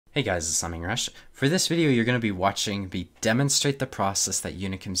Hey guys, it's Summing Rush. For this video, you're going to be watching me demonstrate the process that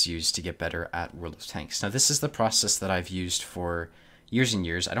Unichems use to get better at World of Tanks. Now, this is the process that I've used for years and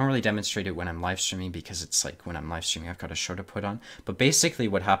years. I don't really demonstrate it when I'm live streaming because it's like when I'm live streaming, I've got a show to put on. But basically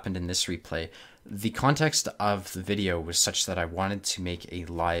what happened in this replay, the context of the video was such that I wanted to make a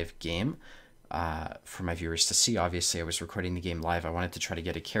live game for my viewers to see. Obviously, I was recording the game live. I wanted to try to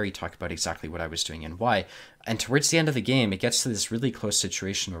get a carry, talk about exactly what I was doing and why. And towards the end of the game, it gets to this really close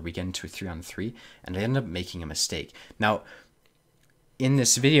situation where we get into a 3-on-3, and I end up making a mistake. Now, in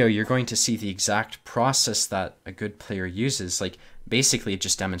this video, you're going to see the exact process that a good player uses. Like, basically, it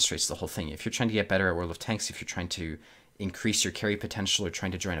just demonstrates the whole thing. If you're trying to get better at World of Tanks, if you're trying to increase your carry potential or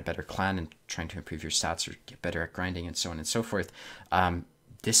trying to join a better clan and trying to improve your stats or get better at grinding and so on and so forth,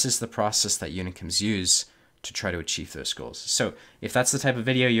 this is the process that Unichems use to try to achieve those goals. So if that's the type of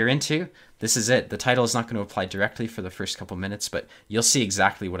video you're into, this is it. The title is not going to apply directly for the first couple minutes, but you'll see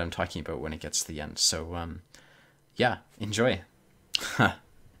exactly what I'm talking about when it gets to the end. So yeah, enjoy. All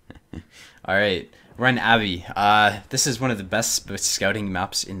right, we're on Abbey. This is one of the best scouting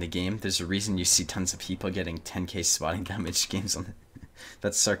maps in the game. There's a reason you see tons of people getting 10k spotting damage games on it.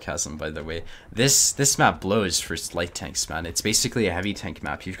 That's sarcasm, by the way. This map blows for light tanks, man. It's basically a heavy tank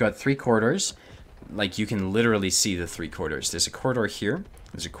map. You've got 3 corridors. Like, you can literally see the 3 corridors. There's a corridor here,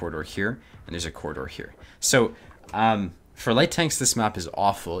 there's a corridor here, and there's a corridor here. So, for light tanks, this map is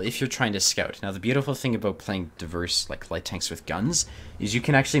awful if you're trying to scout. Now, the beautiful thing about playing diverse, like, light tanks with guns is you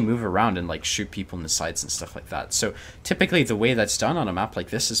can actually move around and, like, shoot people in the sides and stuff like that. So, typically, the way that's done on a map like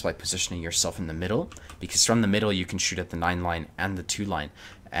this is by positioning yourself in the middle, because from the middle, you can shoot at the 9 line and the 2 line.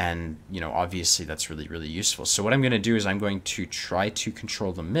 And, you know, obviously, that's really, really useful. So, what I'm going to do is I'm going to try to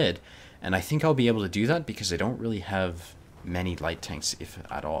control the mid, and I think I'll be able to do that because I don't really have many light tanks, if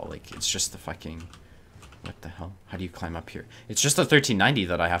at all. Like, it's just the fucking... What the hell? How do you climb up here? It's just the 1390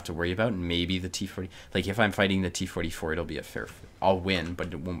 that I have to worry about, and maybe the T40. Like, if I'm fighting the T44, it'll be a fair... I'll win,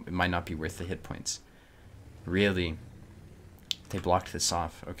 but it might not be worth the hit points. Really? They blocked this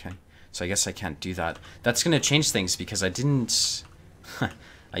off. Okay. So I guess I can't do that. That's going to change things because I didn't...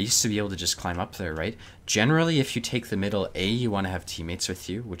 I used to be able to just climb up there, right? Generally, if you take the middle, A, you want to have teammates with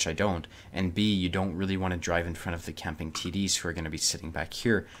you, which I don't, and B, you don't really want to drive in front of the camping TDs who are going to be sitting back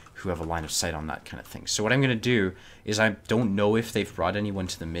here, who have a line of sight on that kind of thing. So what I'm going to do is I don't know if they've brought anyone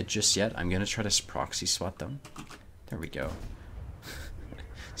to the mid just yet. I'm going to try to proxy swat them. There we go.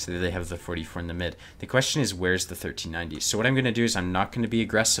 So they have the 44 in the mid. The question is, where's the 1390? So what I'm going to do is I'm not going to be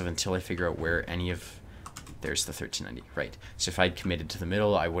aggressive until I figure out where any of... There's the 1390, right. So if I'd committed to the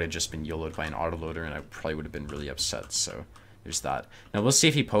middle, I would have just been YOLO'd by an autoloader, and I probably would have been really upset, so there's that. Now we'll see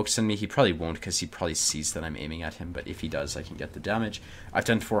if he pokes on me. He probably won't, because he probably sees that I'm aiming at him, but if he does, I can get the damage. I've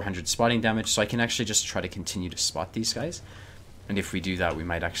done 400 spotting damage, so I can actually just try to continue to spot these guys. And if we do that, we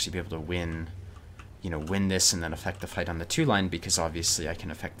might actually be able to win, you know, win this and then affect the fight on the 2 line, because obviously I can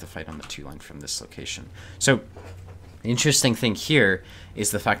affect the fight on the 2 line from this location. So the interesting thing here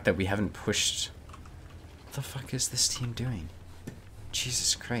is the fact that we haven't pushed... What the fuck is this team doing?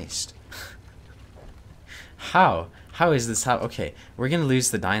 Jesus Christ. How? How is this? How? Okay, we're going to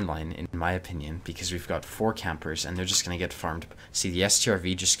lose the 9 line, in my opinion, because we've got 4 campers, and they're just going to get farmed. See, the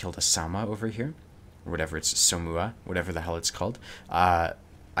STRV just killed a Sauma over here. Or whatever, it's Somua, whatever the hell it's called. I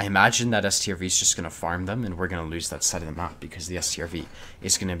imagine that STRV is just going to farm them, and we're going to lose that side of the map, because the STRV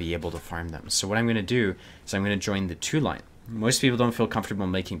is going to be able to farm them. So what I'm going to do is I'm going to join the 2 line. Most people don't feel comfortable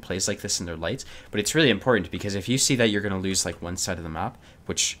making plays like this in their lights, but it's really important because if you see that you're going to lose like one side of the map,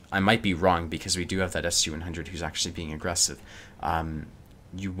 which I might be wrong because we do have that SU-100 who's actually being aggressive,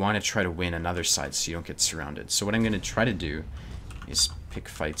 you want to try to win another side so you don't get surrounded. So what I'm going to try to do is pick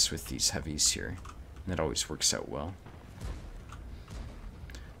fights with these heavies here, and that always works out well.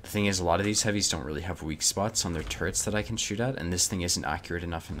 The thing is, a lot of these heavies don't really have weak spots on their turrets that I can shoot at, and this thing isn't accurate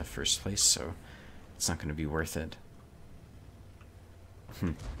enough in the first place, so it's not going to be worth it.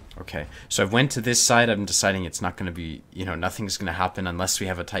 Okay, so I've went to this side. I'm deciding it's not going to be, you know, nothing's going to happen unless we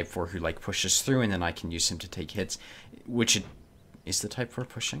have a Type 4 who, like, pushes through, and then I can use him to take hits, which it... Is the Type 4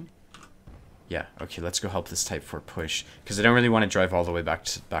 pushing? Yeah, okay, let's go help this Type 4 push, because I don't really want to drive all the way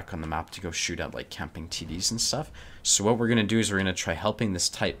back on the map to go shoot at, like, camping TDs and stuff. So what we're going to do is we're going to try helping this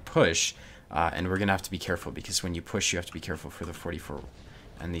Type push, and we're going to have to be careful, because when you push, you have to be careful for the 44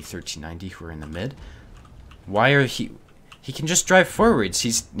 and the 1390 who are in the mid. Why are he... He can just drive forwards.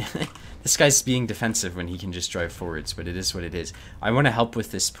 He's this guy's being defensive when he can just drive forwards, but it is what it is. I want to help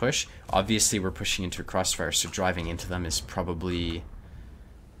with this push. Obviously, we're pushing into a crossfire, so driving into them is probably...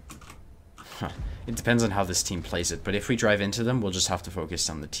 It depends on how this team plays it, but if we drive into them, we'll just have to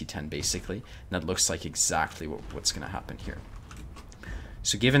focus on the T10, basically. And that looks like exactly what's going to happen here.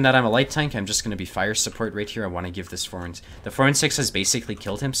 So given that I'm a light tank, I'm just going to be fire support right here. I want to give this 4 and... The 4 and 6 has basically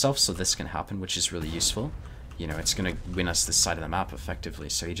killed himself, so this can happen, which is really useful. You know, it's going to win us this side of the map effectively.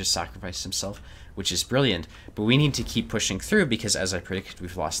 So he just sacrificed himself, which is brilliant. But we need to keep pushing through because, as I predicted,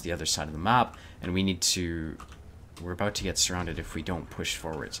 we've lost the other side of the map. And we need to... We're about to get surrounded if we don't push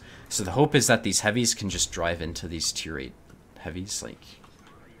forwards. So the hope is that these heavies can just drive into these tier 8 heavies. Like,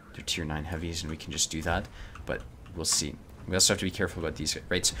 they're tier 9 heavies, and we can just do that. But we'll see. We also have to be careful about these guys,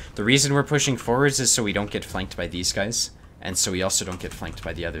 right? So the reason we're pushing forwards is so we don't get flanked by these guys. And so we also don't get flanked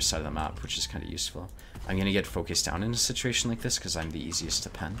by the other side of the map, which is kind of useful. I'm going to get focused down in a situation like this because I'm the easiest to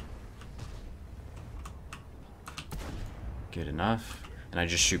pen. Good enough. And I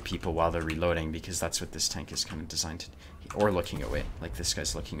just shoot people while they're reloading because that's what this tank is kind of designed to... Or looking away. Like this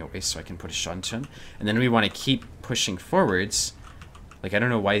guy's looking away so I can put a shot into him. And then we want to keep pushing forwards. Like, I don't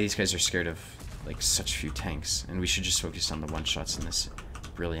know why these guys are scared of, like, such few tanks. And we should just focus on the one-shots in this.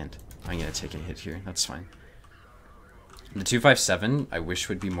 Brilliant. I'm going to take a hit here. That's fine. The 257, I wish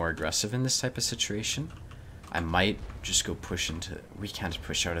would be more aggressive in this type of situation. I might just go push into... We can't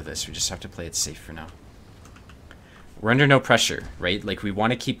push out of this. We just have to play it safe for now. We're under no pressure, right? Like, we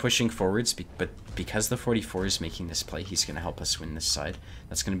want to keep pushing forwards, but because the 44 is making this play, he's going to help us win this side.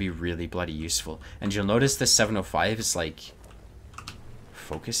 That's going to be really bloody useful. And you'll notice the 705 is, like,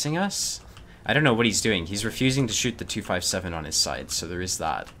 focusing us? I don't know what he's doing. He's refusing to shoot the 257 on his side, so there is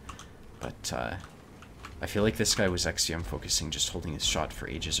that. But, I feel like this guy was XVM focusing, just holding his shot for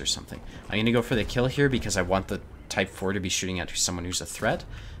ages or something. I'm going to go for the kill here because I want the Type 4 to be shooting at someone who's a threat.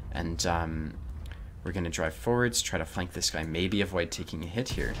 And we're going to drive forwards, try to flank this guy, maybe avoid taking a hit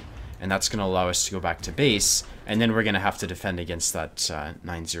here. And that's going to allow us to go back to base. And then we're going to have to defend against that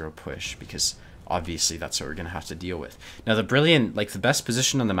 9-0 push because obviously that's what we're going to have to deal with. Now the brilliant, like the best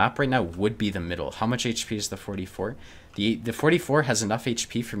position on the map right now would be the middle. How much HP is the 44? The 44 has enough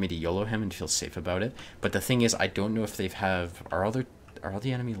HP for me to YOLO him and feel safe about it. But the thing is, I don't know if they have... Are all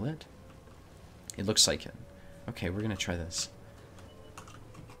the enemy lit? It looks like it. Okay, we're going to try this.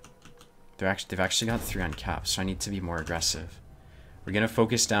 They've actually got 3 on cap, so I need to be more aggressive. We're going to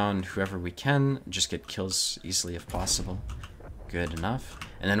focus down whoever we can, just get kills easily if possible. Good enough.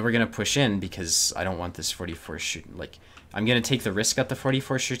 And then we're going to push in because I don't want this 44 shoot. Like, I'm going to take the risk that the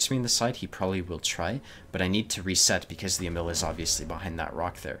 44 shoots me in the side. He probably will try, but I need to reset because the Emil is obviously behind that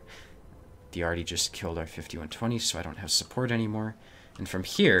rock there. The already just killed our 5120, so I don't have support anymore. And from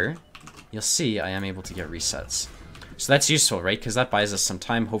here, you'll see I am able to get resets. So that's useful, right? Because that buys us some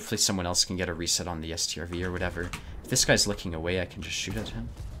time. Hopefully someone else can get a reset on the STRV or whatever. If this guy's looking away, I can just shoot at him.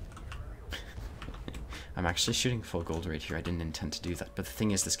 I'm actually shooting full gold right here. I didn't intend to do that. But the thing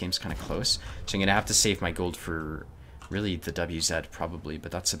is, this game's kind of close. So I'm going to have to save my gold for really the WZ probably,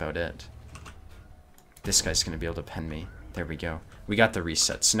 but that's about it. This guy's going to be able to pen me. There we go. We got the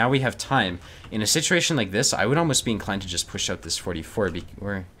reset. So now we have time. In a situation like this, I would almost be inclined to just push out this 44.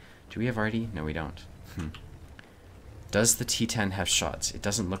 Or do we have RD? No, we don't. Does the T10 have shots? It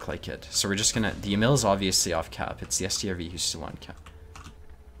doesn't look like it. So we're just going to... The Emil is obviously off cap. It's the STRV who's still on cap.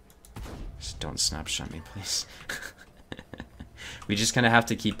 Just don't snapshot me, please. We just kind of have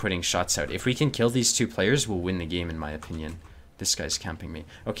to keep putting shots out. If we can kill these 2 players, we'll win the game, in my opinion. This guy's camping me.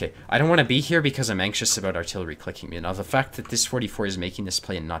 Okay, I don't want to be here because I'm anxious about artillery clicking me. Now, the fact that this 44 is making this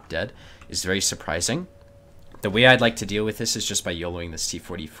play and not dead is very surprising. The way I'd like to deal with this is just by YOLOing this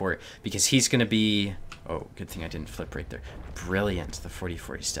T44, because he's going to be... Oh, good thing I didn't flip right there. Brilliant, the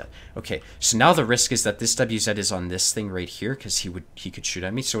 44 is dead. Okay, so now the risk is that this WZ is on this thing right here, because he could shoot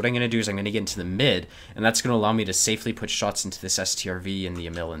at me. So what I'm going to do is I'm going to get into the mid, and that's going to allow me to safely put shots into this STRV and the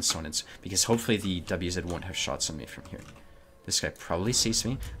Emil and so on, because hopefully the WZ won't have shots on me from here. This guy probably sees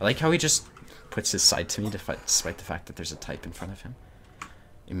me. I like how he just puts his side to me despite the fact that there's a type in front of him.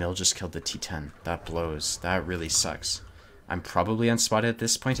 Emil just killed the T10. That blows. That really sucks. I'm probably unspotted at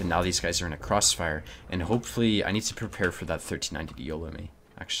this point, and now these guys are in a crossfire, and hopefully I need to prepare for that 1390 to YOLO me,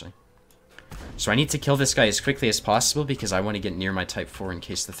 actually. So I need to kill this guy as quickly as possible because I want to get near my Type 4 in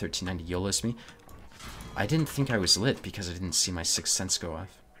case the 1390 YOLOs me. I didn't think I was lit because I didn't see my 6th sense go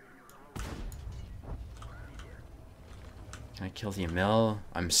off. Can I kill the Emil?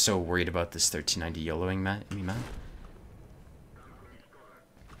 I'm so worried about this 1390 YOLOing me, man.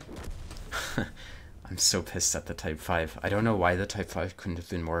 I'm so pissed at the Type 5. I don't know why the Type 5 couldn't have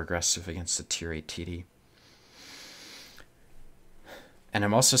been more aggressive against the Tier 8 TD. And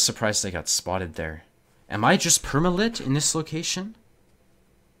I'm also surprised I got spotted there. Am I just permalit in this location?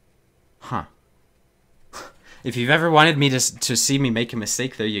 Huh. If you've ever wanted me to see me make a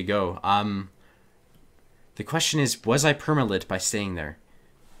mistake, there you go. The question is, was I permalit by staying there?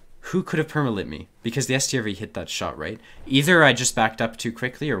 Who could have permalit me? Because the STRV hit that shot, right? Either I just backed up too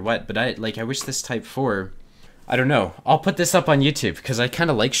quickly or what, but I wish this Type 4... I don't know. I'll put this up on YouTube because I kind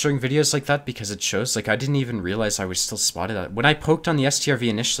of like showing videos like that because it shows. Like, I didn't even realize I was still spotted. When I poked on the STRV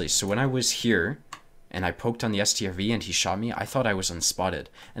initially, so when I was here and I poked on the STRV and he shot me, I thought I was unspotted.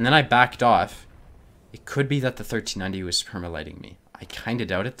 And then I backed off. It could be that the 1390 was permalighting me. I kind of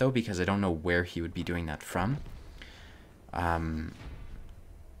doubt it, though, because I don't know where he would be doing that from. But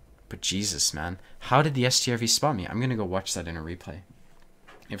Jesus, man. How did the STRV spot me? I'm going to go watch that in a replay.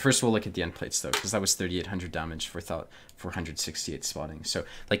 And first we'll look at the end plates, though, because that was 3,800 damage for 468 spotting. So,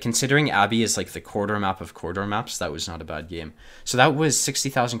 like, considering Abbey is, like, the corridor map of corridor maps, that was not a bad game. So that was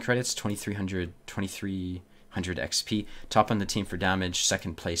 60,000 credits, 2,300 XP. Top on the team for damage,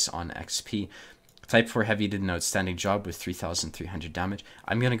 second place on XP. Type 4 Heavy did an outstanding job with 3,300 damage.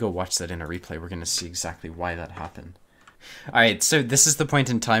 I'm going to go watch that in a replay. We're going to see exactly why that happened. Alright, so this is the point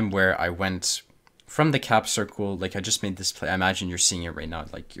in time where I went... from the cap circle, like I just made this play. I imagine you're seeing it right now,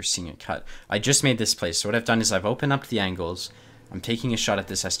 like you're seeing it cut. I just made this play. So what I've done is I've opened up the angles. I'm taking a shot at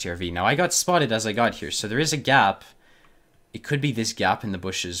this STRV. Now I got spotted as I got here. So there is a gap. It could be this gap in the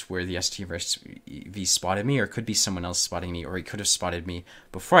bushes where the STRV spotted me, or it could be someone else spotting me, or he could have spotted me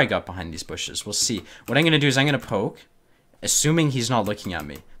before I got behind these bushes. We'll see. What I'm going to do is I'm going to poke, assuming he's not looking at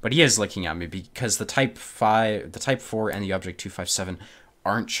me. But he is looking at me because the Type 4 and the Object 257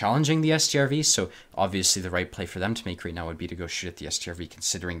 aren't challenging the STRV, so obviously the right play for them to make right now would be to go shoot at the STRV,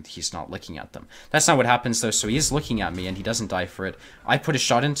 considering he's not looking at them. That's not what happens, though, so he is looking at me, and he doesn't die for it. I put a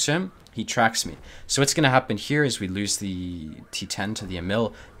shot into him, he tracks me. So what's going to happen here is we lose the T10 to the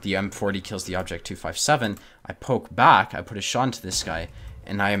Emil, the M40 kills the Object 257, I poke back, I put a shot into this guy,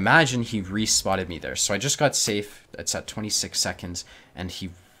 and I imagine he re-spotted me there. So I just got safe, it's at 26 seconds, and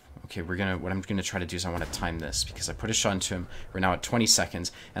he... Okay, what I'm gonna try to do is I want to time this because I put a shot into him. We're now at 20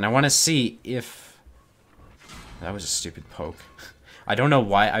 seconds, and I want to see if that was a stupid poke. I don't know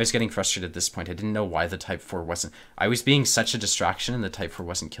why. I was getting frustrated at this point. I didn't know why the Type 4 wasn't. I was being such a distraction, and the Type 4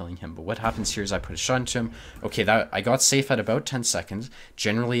 wasn't killing him. But what happens here is I put a shot into him. Okay, that I got safe at about 10 seconds.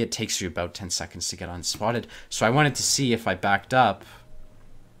 Generally, it takes you about 10 seconds to get unspotted. So I wanted to see if I backed up.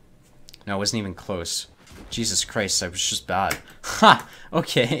 No, it wasn't even close. Jesus Christ, I was just bad. Ha!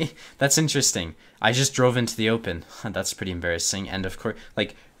 Okay, that's interesting. I just drove into the open. That's pretty embarrassing. And of course,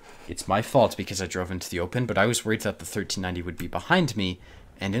 like, it's my fault because I drove into the open, but I was worried that the 1390 would be behind me.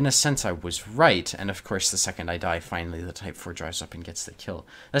 And in a sense, I was right. And of course, the second I die, finally the Type 4 drives up and gets the kill.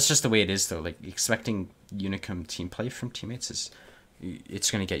 That's just the way it is, though. Like, expecting Unicum team play from teammates is...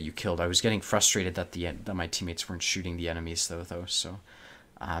 it's going to get you killed. I was getting frustrated that my teammates weren't shooting the enemies, though. So,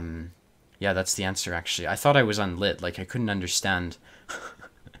 yeah, that's the answer, actually. I thought I was unlit. Like, I couldn't understand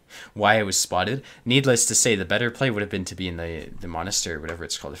why I was spotted. Needless to say, the better play would have been to be in the monastery, or whatever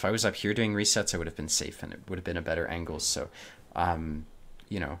it's called. If I was up here doing resets, I would have been safe, and it would have been a better angle. So,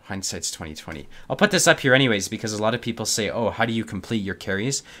 you know, hindsight's 20/20. I'll put this up here anyways, because a lot of people say, oh, how do you complete your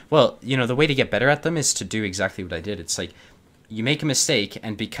carries? Well, you know, the way to get better at them is to do exactly what I did. It's like, you make a mistake,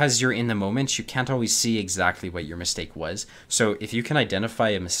 and because you're in the moment, you can't always see exactly what your mistake was. So if you can identify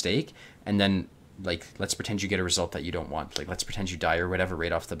a mistake, and then, like, let's pretend you get a result that you don't want. Like, let's pretend you die or whatever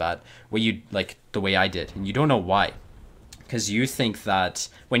right off the bat. Like, the way I did. And you don't know why. Because you think that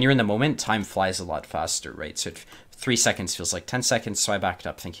when you're in the moment, time flies a lot faster, right? So 3 seconds feels like 10 seconds, so I backed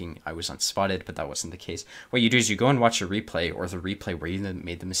up thinking I was unspotted, but that wasn't the case. What you do is you go and watch a replay, or the replay where you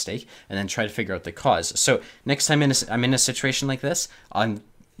made the mistake, and then try to figure out the cause. So next time I'm in a situation like this, I'm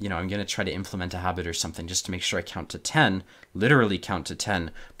going to try to implement a habit or something just to make sure I count to 10, literally count to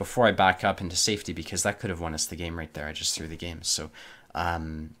 10, before I back up into safety, because that could have won us the game right there. I just threw the game. So,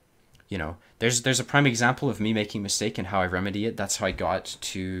 you know, there's a prime example of me making a mistake and how I remedy it. That's how I got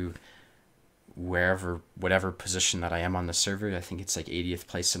to whatever position that I am on the server. I think it's like 80th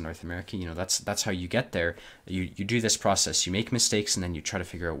place in North America. You know, that's how you get there. You do this process. You make mistakes, and then you try to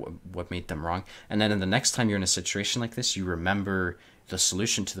figure out what made them wrong. And then in the next time you're in a situation like this, you remember the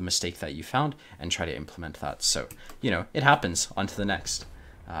solution to the mistake that you found and try to implement that. So, you know, it happens. On to the next.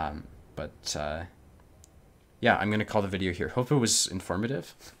 Yeah, I'm going to call the video here. Hope it was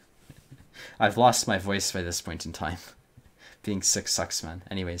informative. I've lost my voice by this point in time. Being sick sucks, man.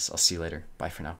 Anyways, I'll see you later. Bye for now.